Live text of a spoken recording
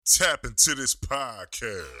Tap into this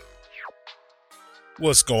podcast.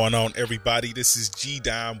 What's going on, everybody? This is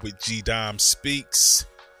G-Dime with G-Dime Speaks.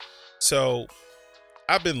 So,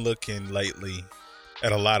 I've been looking lately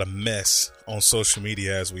at a lot of mess on social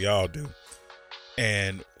media, as we all do.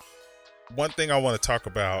 And one thing I want to talk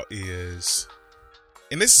about is,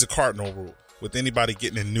 and this is a cardinal rule with anybody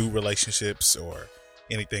getting in new relationships or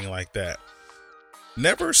anything like that.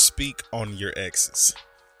 Never speak on your exes.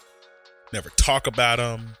 Never talk about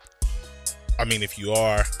them. I mean, if you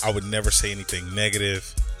are, I would never say anything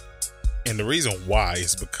negative. And the reason why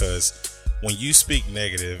is because when you speak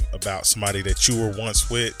negative about somebody that you were once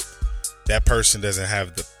with, that person doesn't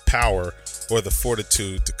have the power or the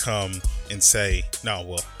fortitude to come and say, no,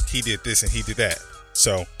 well, he did this and he did that.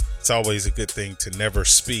 So it's always a good thing to never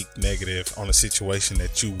speak negative on a situation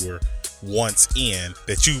that you were once in,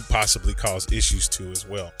 that you possibly caused issues to as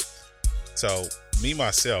well. So me,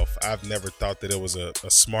 myself, I've never thought that it was a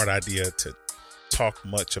smart idea to talk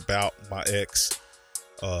much about my ex.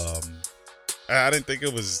 I don't think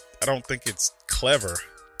it's clever.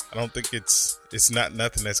 I don't think it's not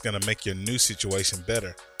nothing that's going to make your new situation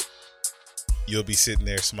better. You'll be sitting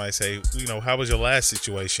there, somebody say, how was your last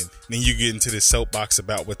situation? And then you get into this soapbox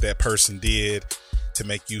about what that person did to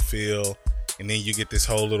make you feel. And then you get this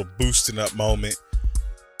whole little boosting up moment.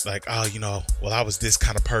 Like, I was this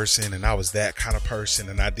kind of person and I was that kind of person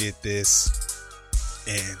and I did this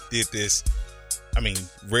and did this. I mean,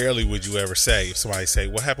 rarely would you ever say, if somebody say,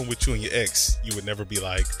 what happened with you and your ex? You would never be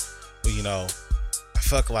like, I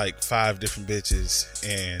fucked like 5 different bitches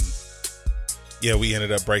and yeah, we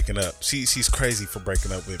ended up breaking up. She's crazy for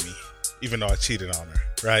breaking up with me, even though I cheated on her,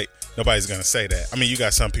 right? Nobody's going to say that. I mean, you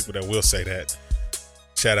got some people that will say that.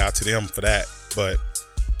 Shout out to them for that. But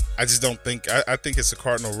I just don't think, I think it's a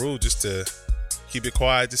cardinal rule just to keep it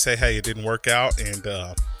quiet. Just say, hey, it didn't work out and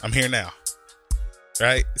I'm here now,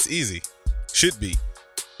 right? It's easy. Should be,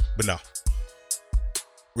 but no.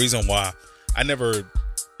 Reason why I never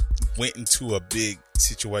went into a big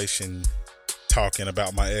situation talking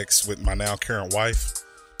about my ex with my now current wife,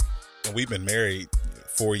 and we've been married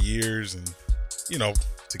 4 years and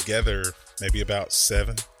together maybe about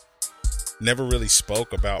 7. Never really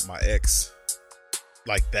spoke about my ex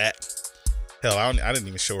like that. Hell, I didn't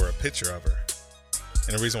even show her a picture of her.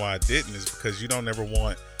 And the reason why I didn't is because you don't ever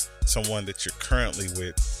want someone that you're currently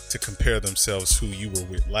with to compare themselves who you were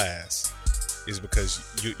with last, is because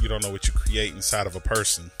you don't know what you create inside of a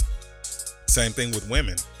person. Same thing with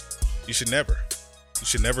women. You should never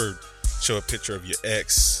show a picture of your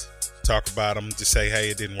ex, talk about them, just say, hey,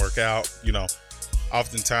 it didn't work out.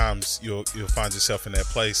 Oftentimes you'll find yourself in that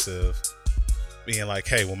place of being like,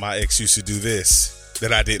 hey, well, my ex used to do this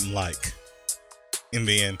that I didn't like. And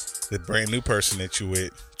then the brand new person that you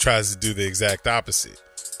with tries to do the exact opposite.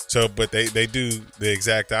 So, but they do the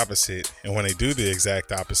exact opposite. And when they do the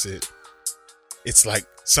exact opposite, it's like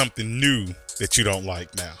something new that you don't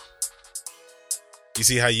like now. You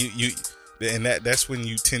see how and that's when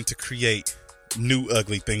you tend to create new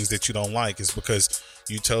ugly things that you don't like, is because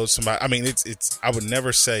you told somebody. I mean, I would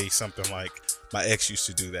never say something like, my ex used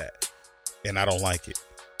to do that and I don't like it.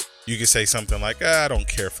 You could say something like, I don't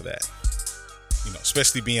care for that.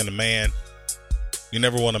 Especially being a man, you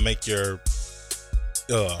never want to make your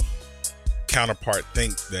counterpart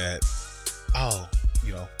think that,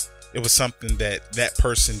 it was something that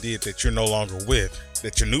person did that you're no longer with,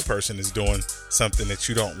 that your new person is doing something that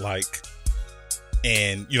you don't like,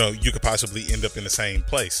 and you could possibly end up in the same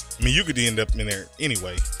place. I mean, you could end up in there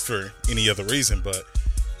anyway for any other reason, but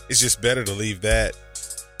it's just better to leave that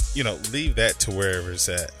to wherever it's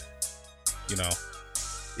at.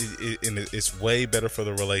 It's way better for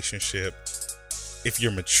the relationship if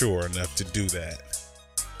you're mature enough to do that.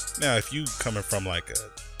 Now, if you coming from like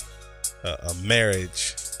a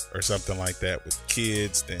marriage or something like that with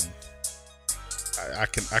kids, then I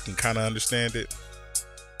can kind of understand it.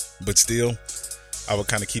 But still, I would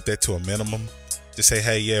kind of keep that to a minimum. Just say,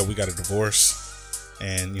 hey, yeah, we got a divorce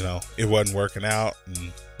and, it wasn't working out.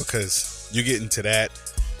 And because you get into that,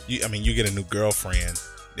 you get a new girlfriend,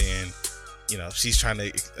 then, she's trying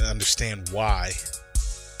to understand why,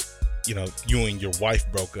 you and your wife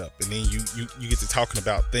broke up. And then you get to talking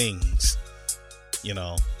about things,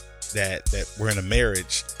 that were in a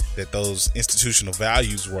marriage, that those institutional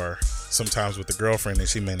values were sometimes with the girlfriend that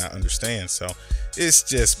she may not understand. So it's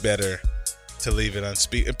just better to leave it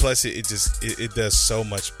unspeak. And plus it does so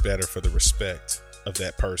much better for the respect of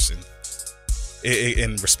that person.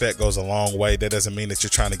 And respect goes a long way. That doesn't mean that you're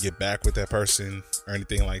trying to get back with that person or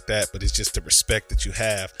anything like that, but it's just the respect that you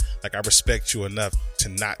have. Like, I respect you enough to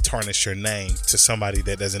not tarnish your name to somebody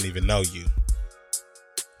that doesn't even know you.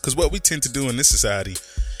 Because what we tend to do in this society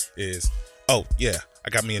is, oh yeah, I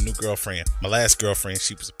got me a new girlfriend. My last girlfriend,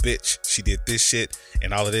 she was a bitch. She did this shit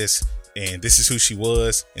and all of this. And this is who she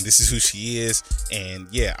was. And this is who she is. And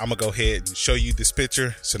yeah, I'm going to go ahead and show you this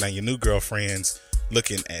picture. So now your new girlfriend's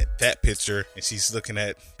looking at that picture. And she's looking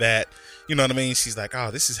at that. You know what I mean? She's like,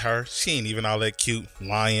 oh, this is her. She ain't even all that cute.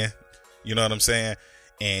 Lying. You know what I'm saying?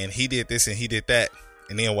 And he did this and he did that.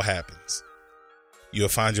 And then what happens? You'll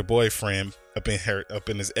find your boyfriend up in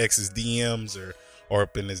his ex's DMs or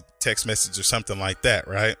up in his text message or something like that,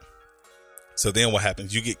 right? So then what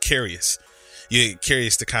happens? You get curious. You get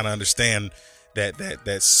curious to kind of understand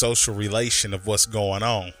that social relation of what's going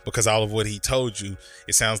on, because all of what he told you,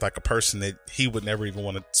 it sounds like a person that he would never even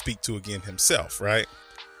want to speak to again himself, right?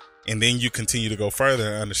 And then you continue to go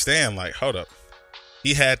further and understand, like, hold up,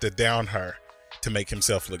 he had to down her to make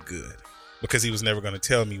himself look good, because he was never going to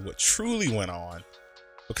tell me what truly went on,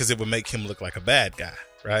 because it would make him look like a bad guy,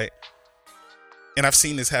 right? And I've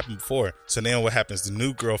seen this happen before. So then what happens? The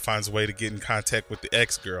new girl finds a way to get in contact with the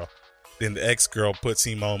ex-girl. Then the ex-girl puts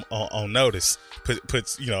him on notice,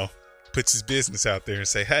 puts his business out there and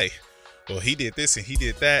say, hey, well, he did this and he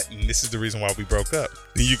did that, and this is the reason why we broke up.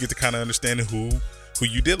 Then you get to kind of understand who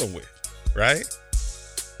you dealing with, right?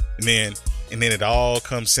 And then it all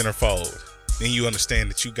comes centerfold. Then you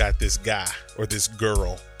understand that you got this guy or this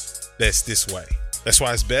girl that's this way. That's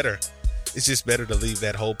why it's better. It's just better to leave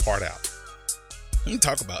that whole part out. Let me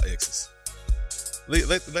talk about exes. Let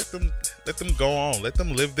them go on. Let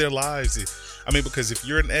them live their lives. I mean, because if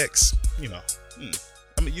you're an ex, you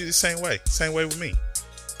the same way with me.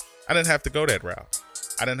 I didn't have to go that route.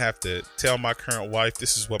 I didn't have to tell my current wife,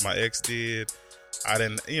 this is what my ex did. I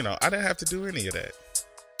didn't have to do any of that.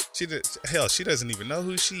 She doesn't even know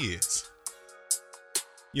who she is.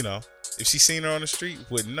 If she seen her on the street,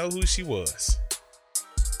 wouldn't know who she was.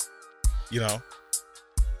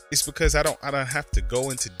 It's because I don't have to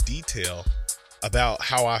go into detail about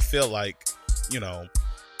how I feel like,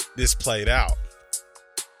 this played out.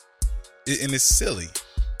 And it's silly.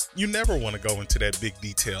 You never want to go into that big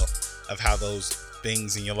detail of how those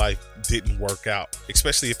things in your life didn't work out,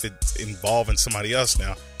 especially if it's involving somebody else.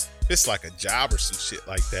 Now, if it's like a job or some shit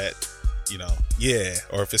like that, yeah.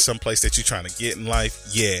 Or if it's someplace that you're trying to get in life,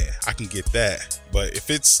 yeah, I can get that. But if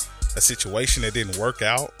it's a situation that didn't work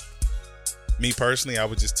out, me personally, I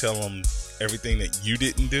would just tell them everything that you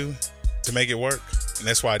didn't do to make it work. And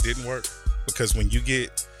that's why it didn't work. Because when you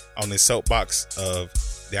get on this soapbox of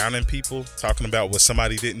downing people, talking about what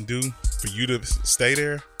somebody didn't do for you to stay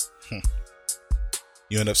there,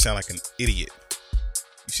 you end up sounding like an idiot.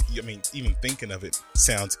 Even thinking of it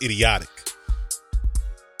sounds idiotic.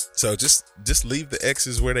 So just leave the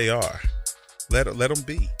exes where they are. Let them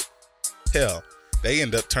be. Hell, they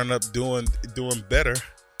end up turning up doing better,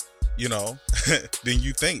 than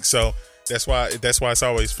you think. So that's why it's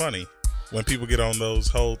always funny when people get on those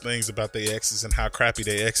whole things about their exes and how crappy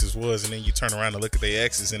their exes was, and then you turn around and look at their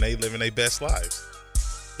exes and they living their best lives,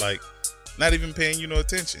 like not even paying you no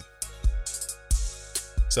attention.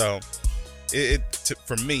 So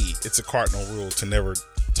for me, it's a cardinal rule to never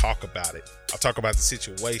talk about it. I'll talk about the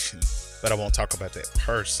situation, but I won't talk about that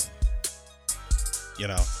person.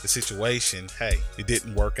 The situation, hey, it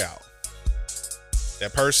didn't work out.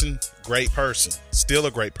 That person, great person, still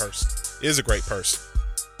a great person, is a great person.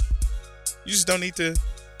 You just don't need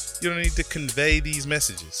to convey these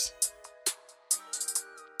messages.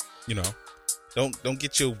 Don't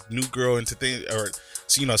get your new girl into things, or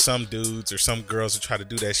some dudes or some girls will try to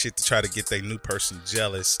do that shit to try to get their new person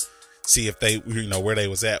jealous, see if they, where they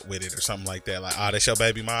was at with it or something like that. Like, oh, that's your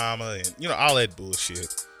baby mama, and all that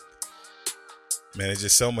bullshit. Man, it's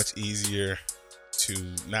just so much easier to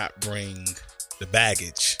not bring the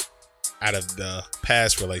baggage out of the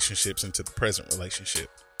past relationships into the present relationship.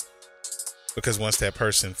 Because once that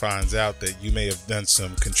person finds out that you may have done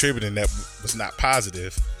some contributing that was not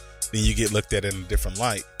positive, then you get looked at in a different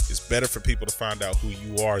light. It's better for people to find out who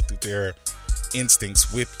you are through their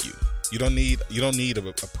instincts with you. You don't need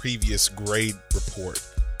a previous grade report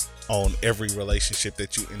on every relationship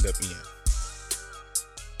that you end up in.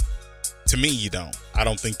 To me, you don't. I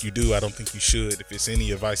don't think you do. I don't think you should. If it's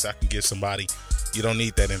any advice I can give somebody, you don't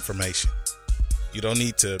need that information. You don't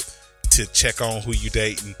need to check on who you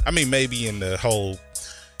dating. I mean, maybe in the whole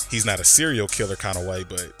he's not a serial killer kind of way,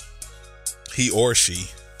 but he or she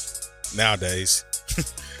nowadays.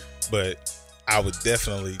 But I would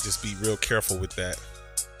definitely just be real careful with that,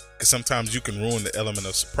 because sometimes you can ruin the element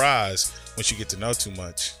of surprise once you get to know too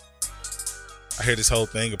much. I hear this whole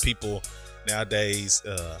thing of people nowadays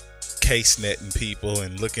case netting people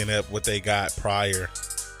and looking up what they got prior.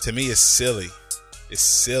 To me, it's silly. It's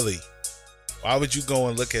silly. Why would you go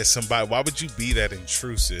and look at somebody? Why would you be that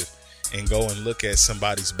intrusive and go and look at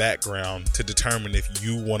somebody's background to determine if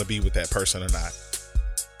you want to be with that person or not?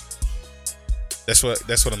 That's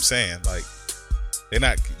what I'm saying. Like, they're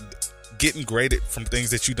not getting graded from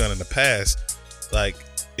things that you've done in the past. Like,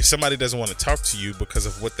 if somebody doesn't want to talk to you because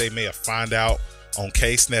of what they may have found out on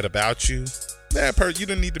CaseNet about you, you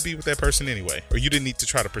didn't need to be with that person anyway, or you didn't need to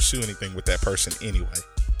try to pursue anything with that person anyway.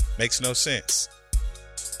 Makes no sense.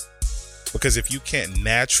 Because if you can't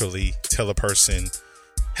naturally tell a person,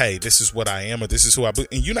 hey, this is what I am, or this is who I be,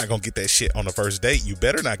 and you're not gonna get that shit on the first date. You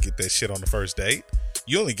better not get that shit on the first date.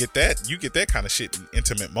 You only get that. You get that kind of shit in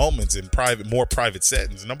intimate moments, in more private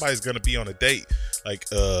settings. Nobody's gonna be on a date like,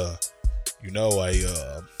 I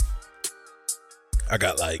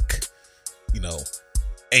got like,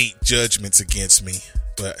 8 judgments against me,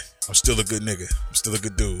 but I'm still a good nigga. I'm still a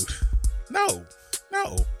good dude. No.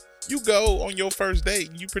 You go on your first date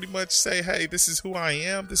and you pretty much say, hey, this is who I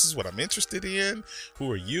am. This is what I'm interested in. Who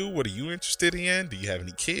are you? What are you interested in? Do you have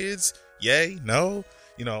any kids? Yay? No?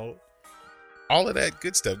 All of that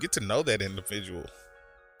good stuff. Get to know that individual.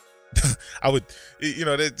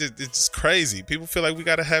 It's crazy. People feel like we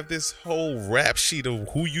got to have this whole rap sheet of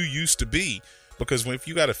who you used to be. Because if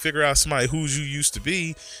you got to figure out somebody who's you used to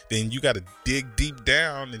be, then you got to dig deep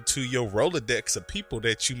down into your Rolodex of people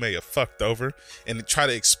that you may have fucked over and try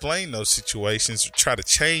to explain those situations, or try to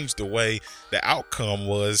change the way the outcome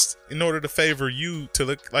was in order to favor you to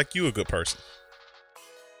look like you a good person.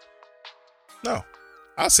 No,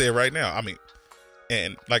 I'll say it right now.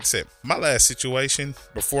 And like I said, my last situation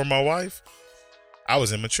before my wife, I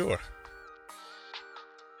was immature.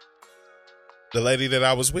 The lady that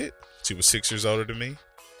I was with, she was 6 years older than me.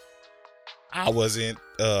 I wasn't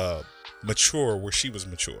mature where she was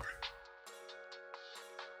mature.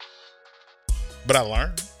 But I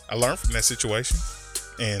learned. I learned from that situation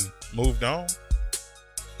and moved on.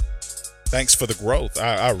 Thanks for the growth.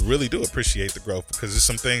 I really do appreciate the growth, because there's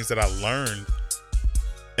some things that I learned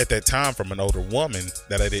at that time from an older woman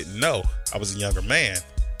that I didn't know. I was a younger man.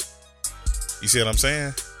 You see what I'm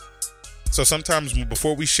saying? So sometimes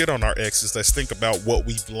before we shit on our exes, let's think about what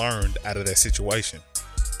we've learned out of that situation.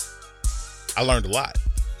 I learned a lot.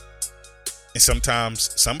 And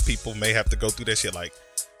sometimes some people may have to go through that shit like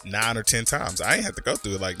 9 or 10 times. I ain't have to go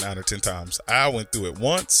through it like 9 or 10 times. I went through it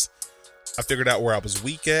once. I figured out where I was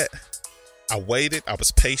weak at. I waited. I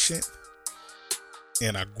was patient.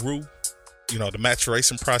 And I grew. The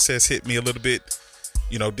maturation process hit me a little bit,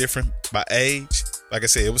 different by age. Like I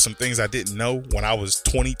said, it was some things I didn't know when I was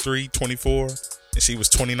 23, 24, and she was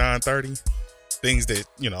 29, 30. Things that,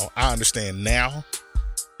 I understand now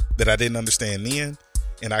that I didn't understand then.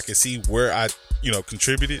 And I can see where I,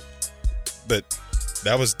 contributed. But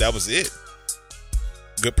that was it.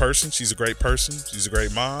 Good person. She's a great person. She's a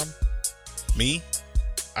great mom. Me,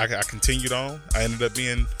 I continued on. I ended up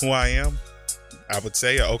being who I am. I would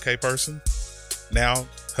say an okay person. Now,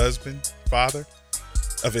 husband, father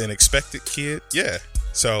of an expected kid. Yeah.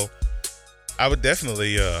 So I would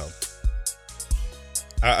definitely, you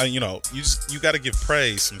got to give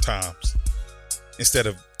praise sometimes instead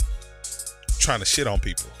of trying to shit on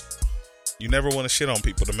people. You never want to shit on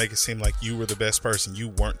people to make it seem like you were the best person. You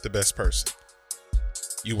weren't the best person.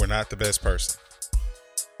 You were not the best person.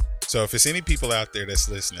 So if it's any people out there that's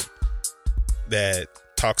listening that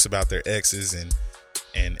talks about their exes and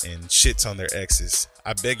shits on their exes,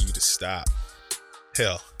 I beg you to stop.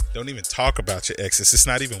 Hell, don't even talk about your exes. It's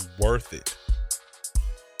not even worth it.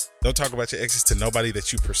 Don't talk about your exes to nobody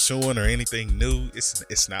that you pursuing or anything new.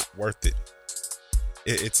 It's not worth it.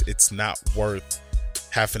 It's not worth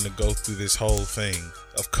having to go through this whole thing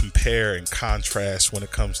of compare and contrast when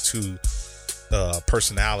it comes to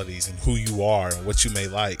personalities and who you are and what you may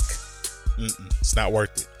like. It's not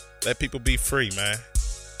worth it. Let people be free, man.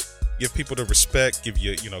 Give people the respect. Give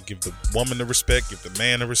the woman the respect. Give the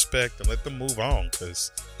man the respect, and let them move on.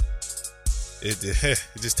 Because it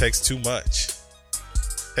just takes too much.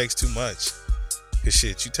 Takes too much. Cause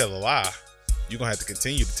shit, you tell a lie, you're gonna have to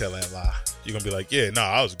continue to tell that lie. You're gonna be like, yeah, nah,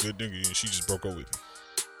 I was a good nigga and she just broke up with me.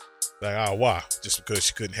 Like, why? Just because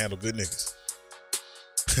she couldn't handle good niggas.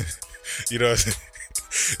 You know what I'm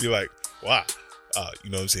saying? You're like, why? You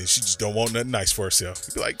know what I'm saying? She just don't want nothing nice for herself.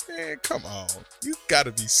 You'd be like, man, come on. You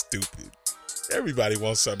gotta be stupid. Everybody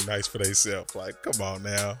wants something nice for themselves. Like, come on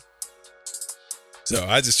now. So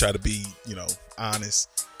I just try to be,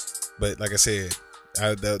 honest. But like I said,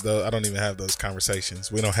 I don't even have those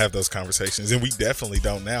conversations. We don't have those conversations. And we definitely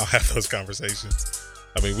don't now have those conversations.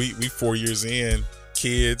 I mean, we 4 years in,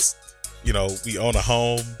 kids, we own a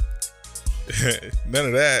home. None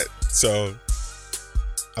of that. So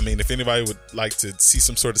I mean, if anybody would like to see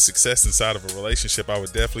some sort of success inside of a relationship, I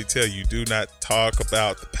would definitely tell you, do not talk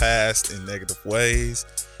about the past in negative ways.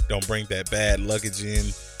 Don't bring that bad luggage in,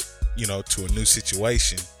 to a new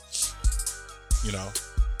situation,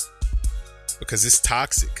 because it's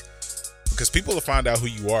toxic. Because people will find out who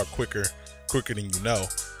you are quicker than you know.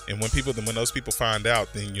 And when those people find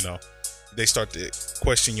out, then, they start to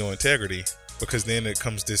question your integrity, because then it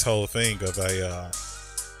comes this whole thing of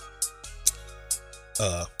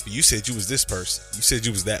you said you was this person. You said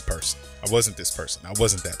you was that person. I wasn't this person. I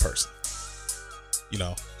wasn't that person.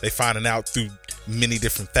 They finding out through many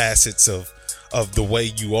different facets of the way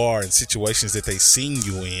you are in situations that they seen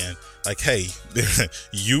you in. Like, hey,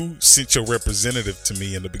 you sent your representative to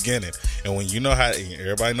me in the beginning, and when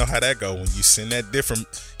everybody know how that go. When you send that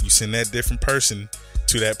different person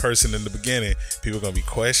to that person in the beginning, people are gonna be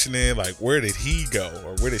questioning, like, where did he go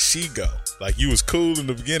or where did she go? Like, you was cool in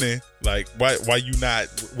the beginning, like, why you not?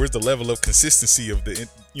 Where's the level of consistency of the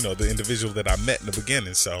individual that I met in the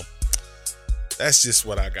beginning? So that's just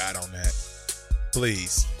what I got on that.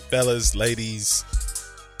 Please, fellas, ladies,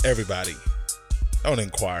 everybody, don't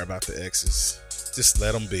inquire about the exes. Just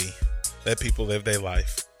let them be. Let people live their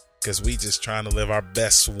life, because we just trying to live our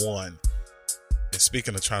best one. And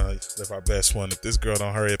speaking of trying to live our best one, if this girl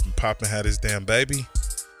don't hurry up and pop and have this damn baby,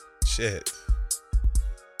 shit,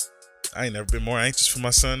 I ain't never been more anxious for my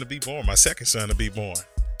son to be born, my second son to be born.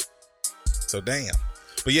 So damn.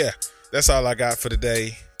 But yeah, that's all I got for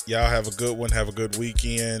today. Y'all have a good one. Have a good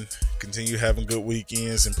weekend. Continue having good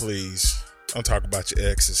weekends. And please, don't talk about your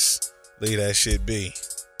exes. Leave that shit be.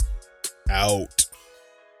 Out.